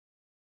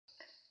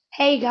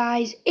Hey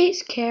guys,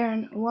 it's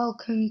Kieran and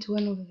welcome to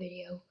another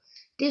video.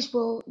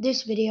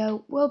 This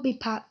video will be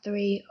part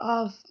 3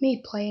 of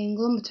me playing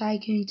Lumber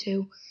Tycoon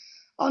 2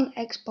 on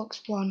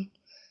Xbox One.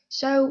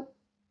 So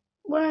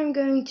what I'm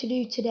going to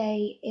do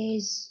today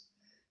is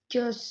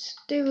just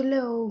do a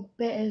little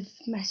bit of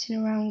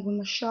messing around with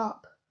my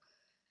shop.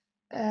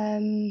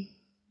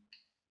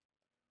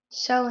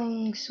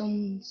 Selling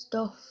some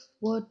stuff,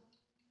 wood,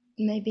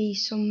 maybe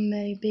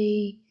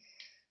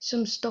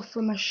some stuff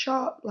from my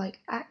shop like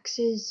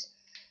axes.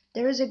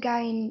 There was a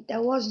guy in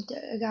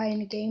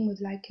the game with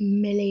like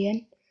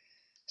 1,000,000.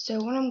 So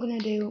what I'm gonna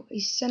do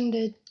is send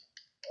a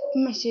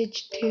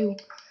message to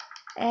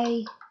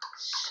a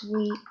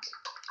sweet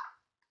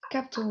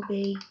capital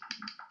B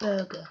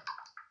burger.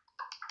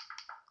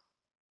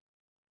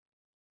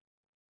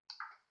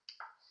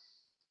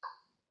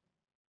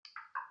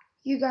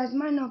 You guys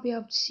might not be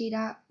able to see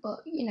that, but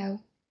you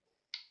know,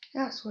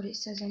 that's what it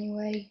says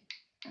anyway.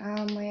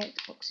 My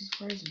Xbox is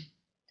frozen.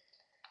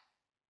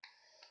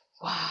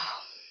 Wow.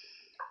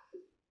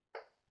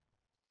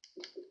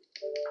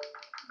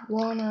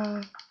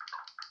 Wanna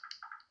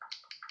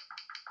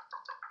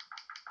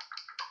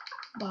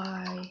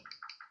buy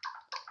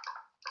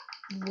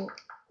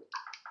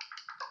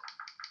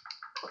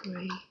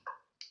Valkyrie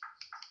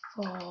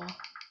for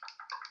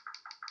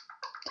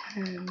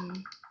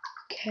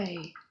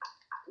 10k.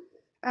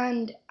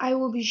 And I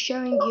will be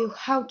showing you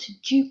how to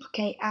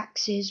duplicate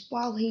axes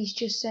while he's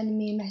just sending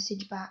me a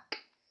message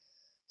back.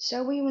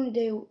 So what you want to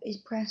do is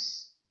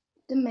press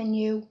the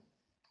menu,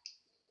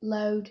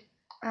 load,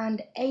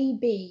 and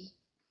AB.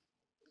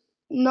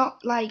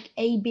 Not like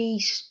AB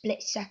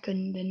split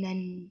second and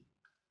then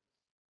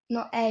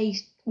not A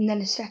and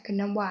then a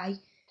second and Y.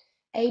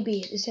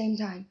 AB at the same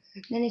time.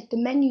 And then if the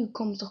menu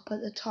comes up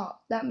at the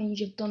top, that means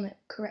you've done it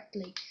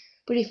correctly.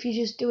 But if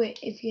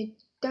you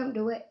don't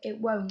do it, it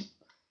won't.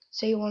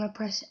 So you want to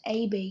press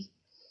AB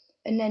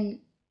and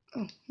then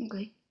and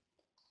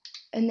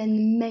then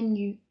the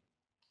menu.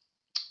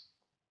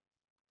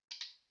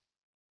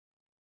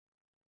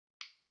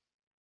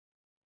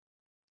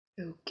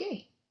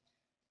 Okay.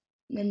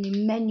 And then the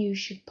menu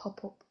should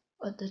pop up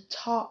at the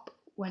top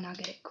when I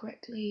get it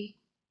correctly.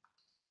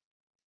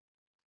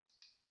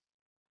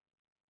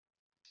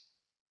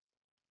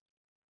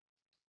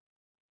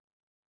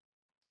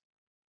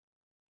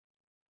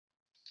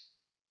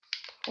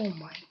 Oh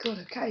my god,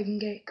 I can't even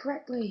get it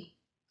correctly.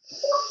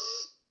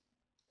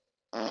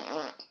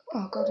 Oh,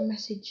 I got a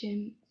message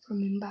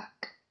from him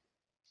back.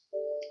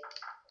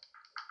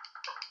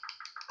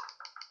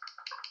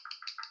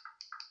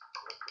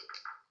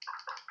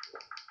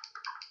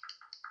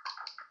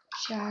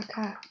 Shark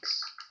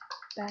axe,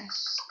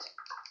 best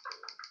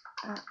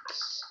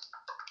axe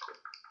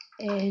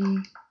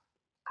in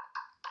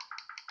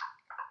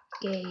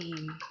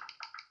game.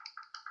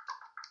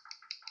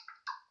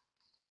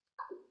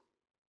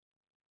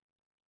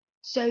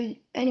 So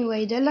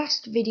anyway, the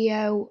last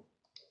video,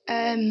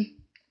 as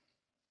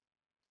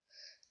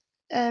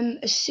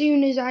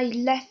soon as I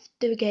left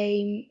the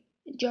game,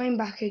 joined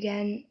back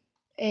again,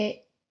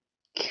 it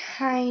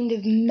kind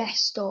of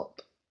messed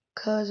up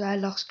because I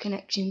lost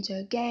connection to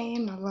a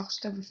game, I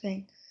lost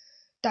everything.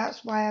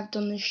 That's why I've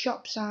done the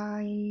shop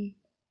sign.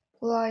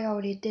 Well, I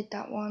already did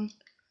that one,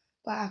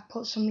 but I've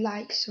put some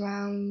lights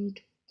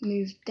around,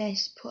 moved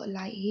this, put a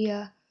light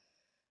here,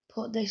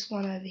 put this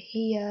one over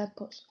here,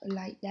 put a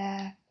light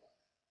there,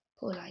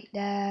 put a light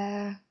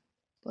there,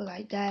 put a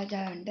light there,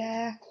 there and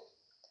there.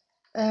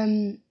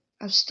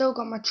 I've still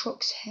got my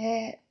trucks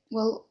here.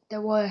 Well, they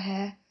were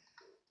here,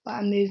 but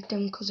I moved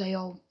them because they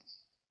all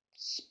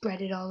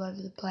spread it all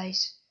over the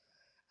place.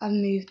 I've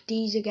moved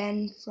these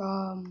again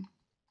from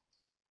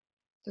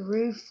the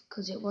roof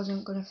because it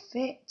wasn't going to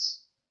fit.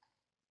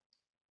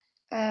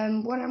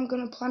 What I'm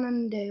going to plan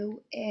on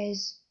do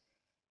is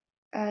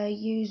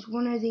use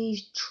one of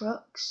these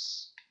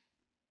trucks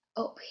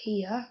up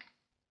here,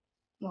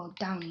 well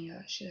down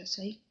here should I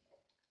say,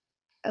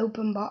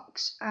 open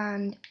box,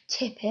 and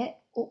tip it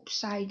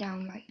upside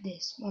down like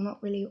this. Well,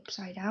 not really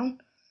upside down,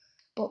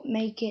 but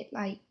make it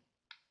like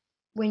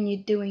when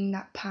you're doing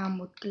that palm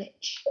wood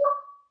glitch.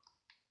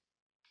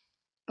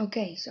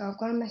 Okay, so I've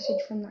got a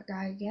message from that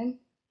guy again.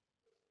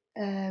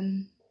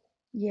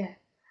 Yeah,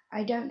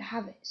 I don't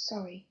have it,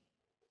 sorry.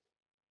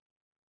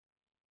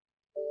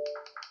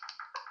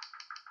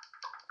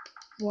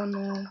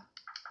 Wanna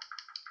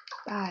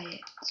buy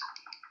it?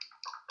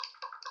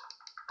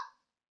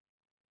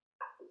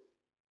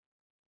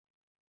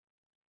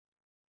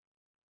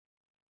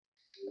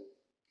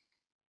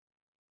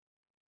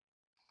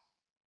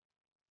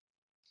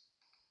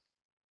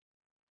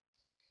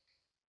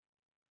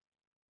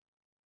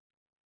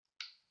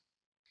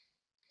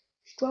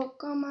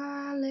 Stroke on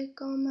my,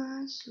 lick on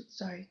my,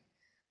 sorry.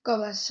 Got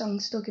that song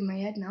stuck in my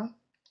head now.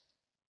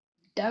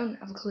 Don't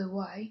have a clue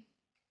why.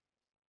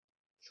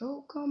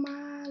 Stroke on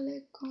my,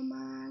 lick on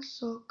my,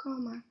 suck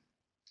on my,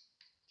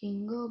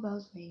 jingle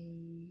bells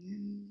ring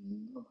and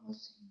jingle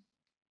bells sing.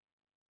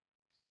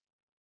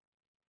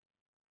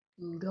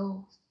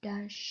 Rudolph,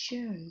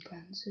 Dasher and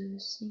Prancer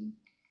sing.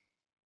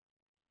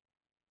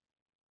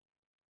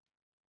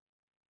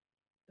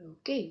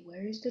 Okay,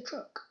 where is the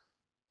truck?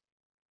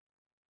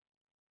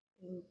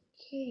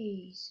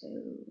 Okay, so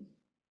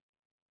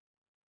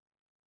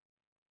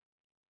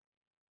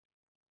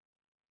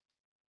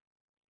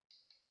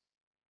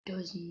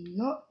does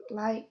not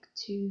like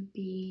to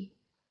be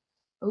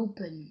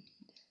opened.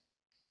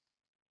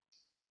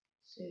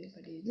 So if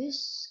I do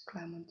this,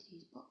 climb onto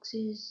these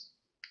boxes,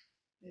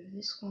 move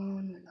this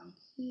one along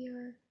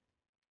here.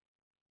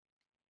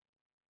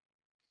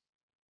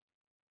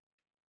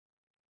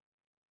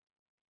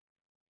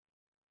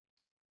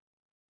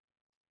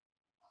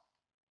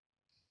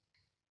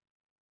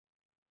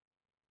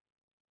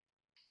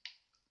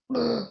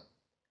 Ugh.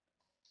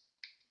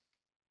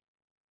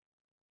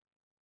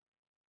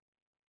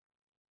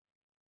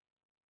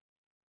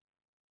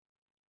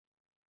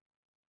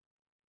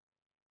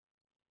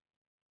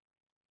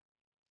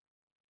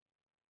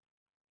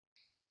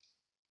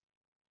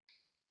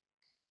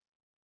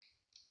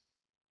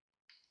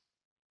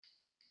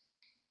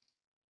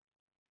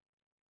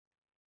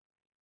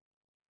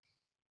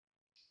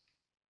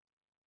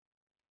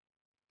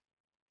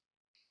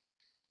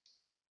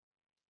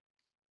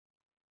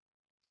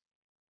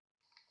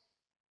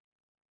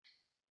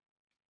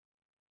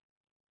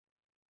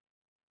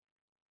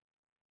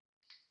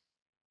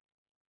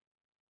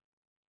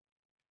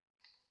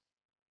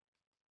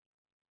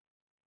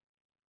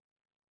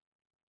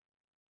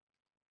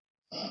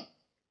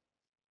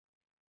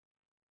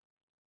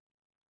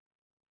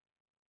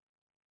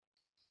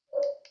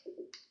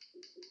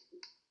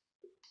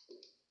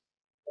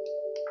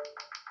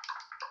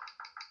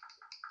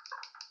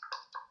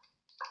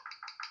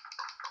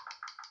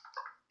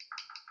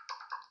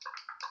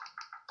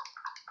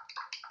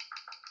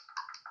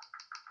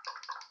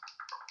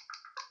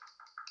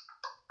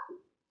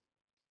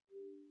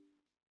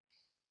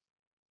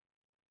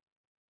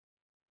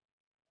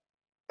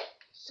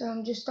 So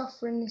I'm just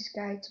offering this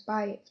guy to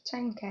buy it for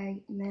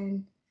 10k, and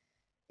then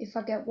if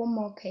I get one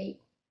more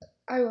cape,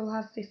 I will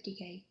have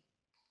 50k,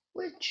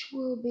 which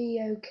will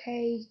be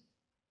okay.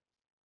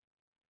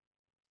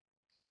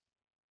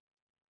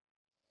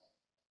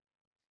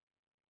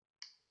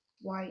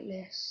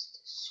 Whitelist,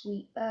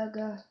 sweet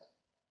burger.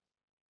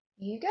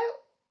 Here you go.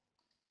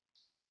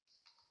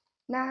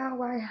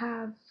 Now I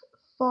have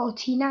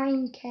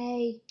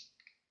 49k,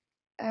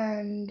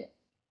 and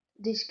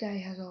this guy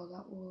has all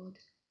that wood.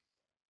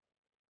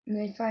 And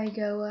if I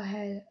go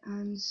ahead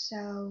and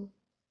sell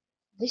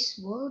this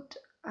wood,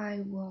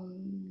 I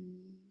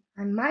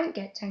might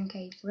get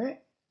 10k for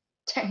it.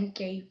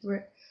 10k for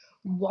it.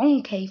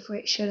 1k for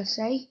it, should I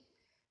say.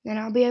 Then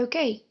I'll be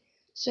okay.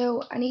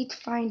 So I need to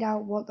find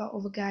out what that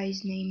other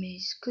guy's name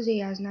is, because he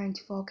has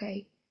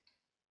 94k.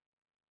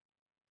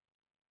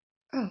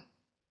 Oh,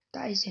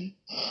 that is him.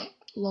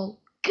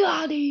 Lol.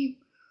 Got him!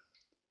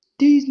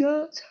 These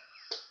nuts!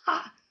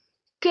 Ha!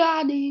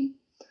 Got him!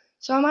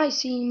 So I might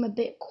seem a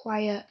bit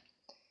quiet.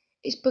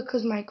 It's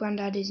because my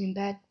granddad is in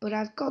bed, but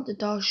I've got the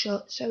door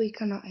shut so he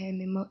cannot hear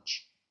me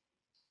much.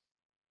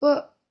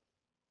 But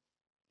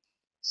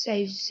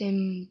saves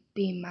him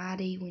being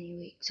maddy when he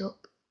wakes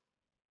up.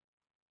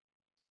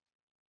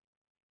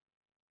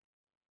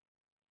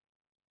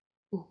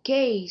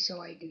 Okay,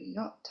 so I do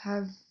not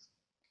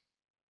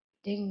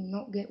did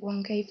not get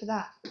 1k for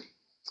that.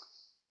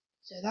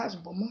 So that's a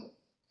bummer.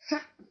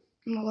 Ha!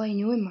 I'm not letting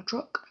you in my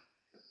truck.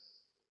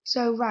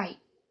 So right,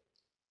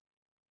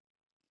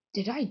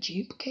 did I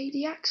duplicate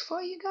the axe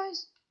for you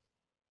guys?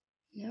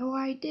 No,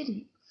 I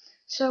didn't.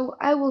 So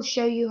I will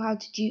show you how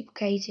to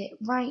duplicate it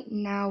right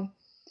now.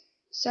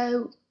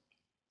 So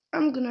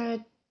I'm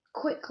gonna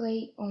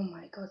quickly, oh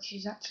my god,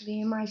 she's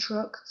actually in my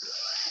truck.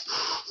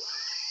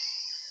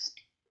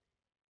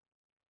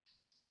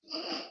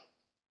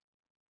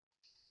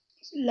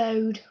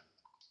 Load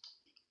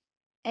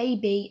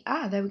AB,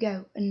 there we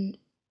go, and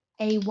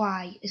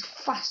AY as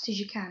fast as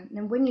you can. And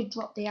then when you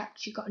drop the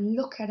axe, you've got to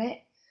look at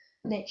it,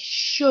 and it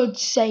should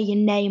say your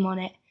name on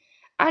it.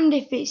 And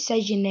if it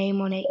says your name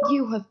on it,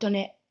 you have done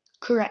it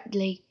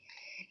correctly.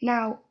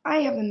 Now, I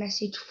have a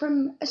message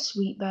from a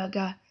sweet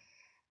burger.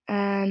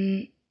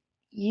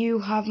 You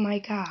have my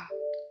car.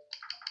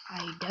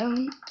 I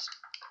don't.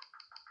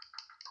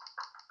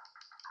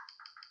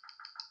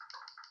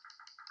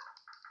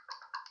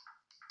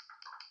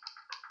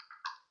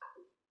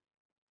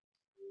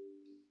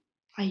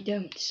 I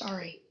don't,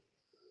 sorry.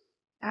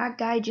 That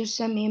guy just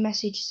sent me a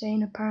message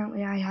saying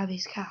apparently I have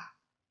his car.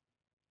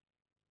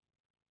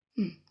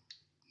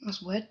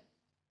 That's weird.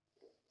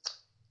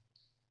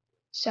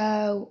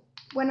 So,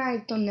 when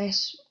I've done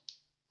this,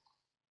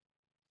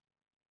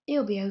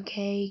 it'll be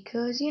okay,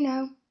 because, you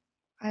know,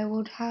 I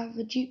would have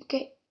a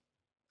duplicate.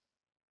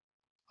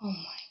 Oh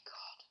my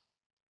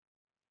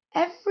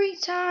god. Every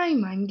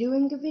time I'm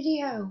doing a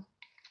video,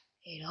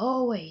 it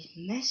always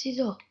messes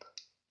up.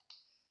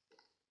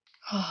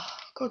 Oh,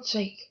 God's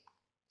sake.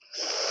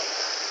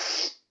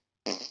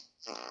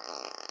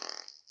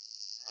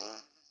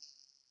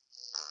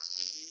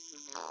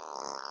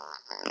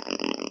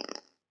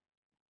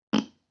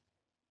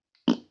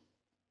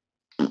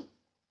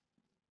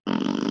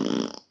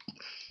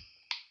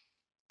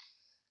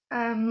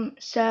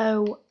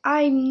 So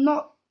I'm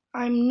not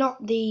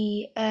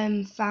the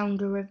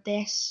founder of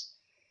this.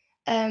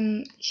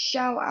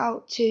 Shout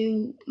out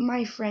to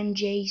my friend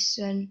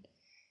Jason.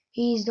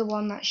 He's the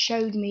one that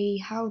showed me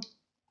how.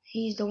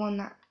 He's the one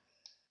that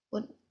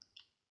would,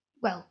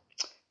 well,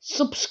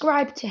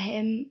 subscribe to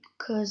him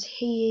because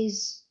he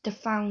is the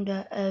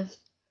founder of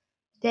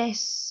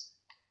this.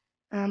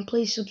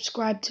 Please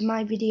subscribe to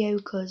my video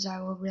because I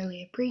will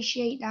really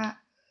appreciate that.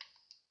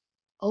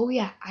 Oh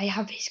yeah, I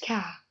have his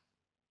car.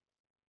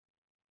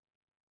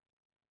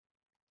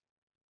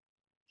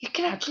 You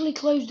can actually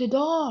close the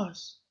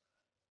doors.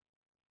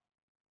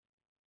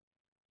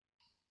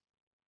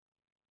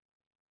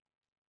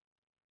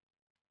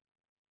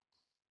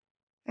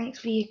 Thanks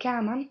for your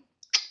car, man.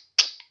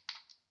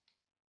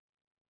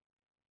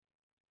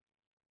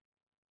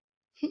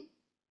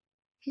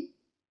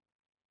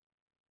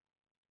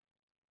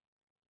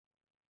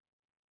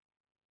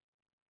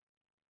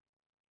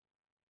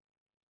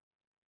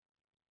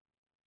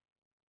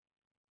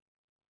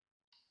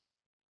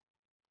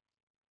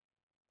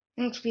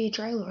 Thanks for your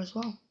trailer as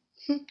well.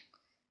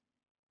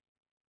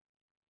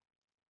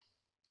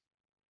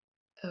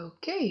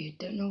 Okay,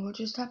 don't know what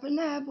just happened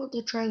there, but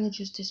the trailer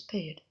just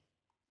disappeared.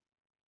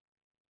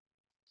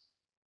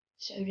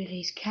 So did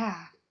his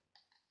car.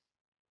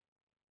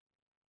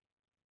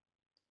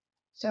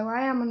 So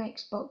I am on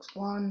Xbox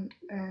One,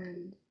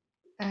 and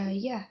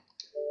yeah.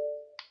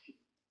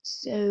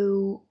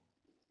 So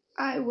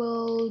I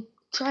will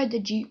try the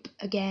dupe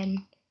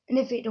again, and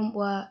if it don't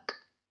work,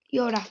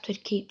 you'll have to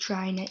keep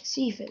trying it,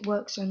 see if it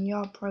works on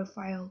your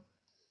profile.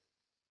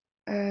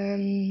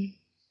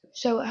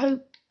 So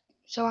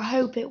I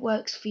hope it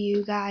works for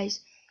you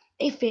guys.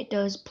 If it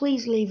does,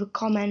 please leave a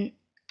comment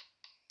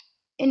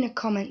in the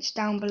comments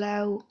down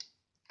below,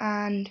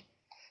 and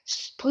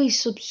please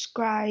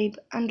subscribe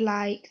and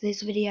like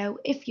this video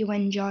if you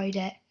enjoyed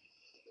it.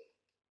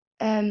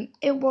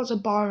 It was a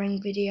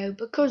boring video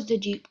because the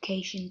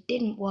duplication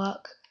didn't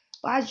work,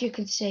 but as you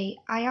can see,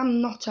 I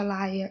am not a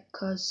liar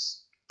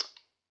because,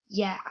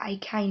 yeah, I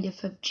kind of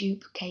have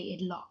duplicated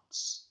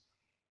lots.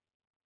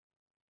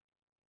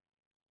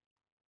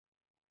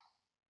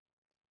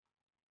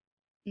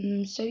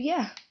 So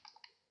yeah.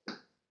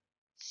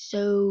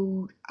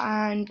 So,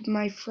 and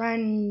my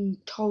friend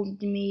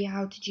told me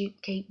how to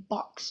duplicate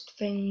boxed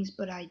things,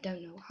 but I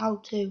don't know how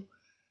to.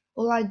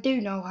 Well, I do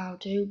know how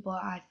to,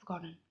 but I've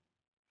forgotten.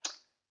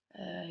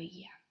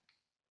 Yeah.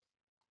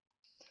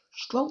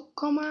 Stroke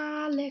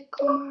comma, lick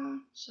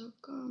comma, so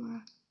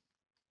comma,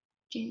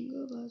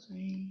 jingle bells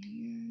ring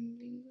and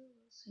jingle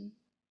bells sing.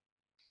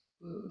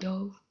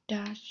 Rudolph,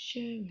 Dasher,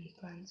 and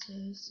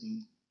Prancer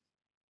sing.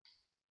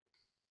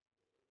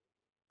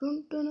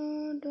 Dun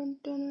dun dun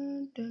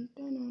dun dun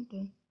dun dun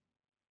dun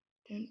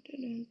dun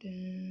dun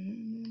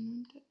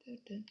dun dun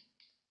dun.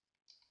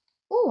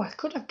 Oh, I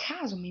could have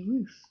cars on my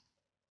roof.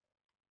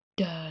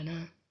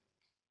 Dun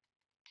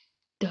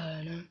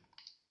dun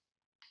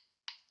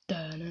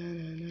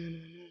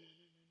dun.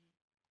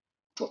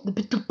 Drop the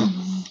bit.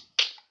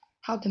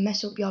 How to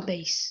mess up your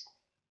base.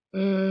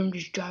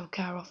 Just drive a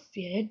car off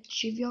the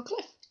edge of your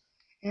cliff.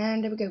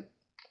 And there we go.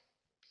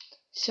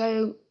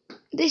 So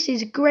this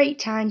is a great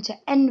time to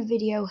end the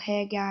video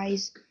here,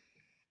 guys.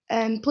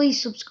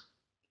 Please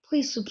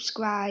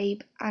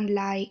subscribe and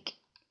like.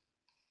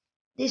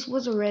 This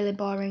was a really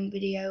boring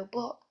video,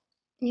 but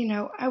you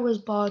know, I was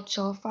bored,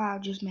 so I thought I'll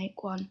just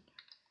make one.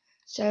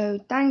 So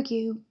thank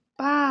you.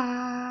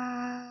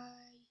 Bye.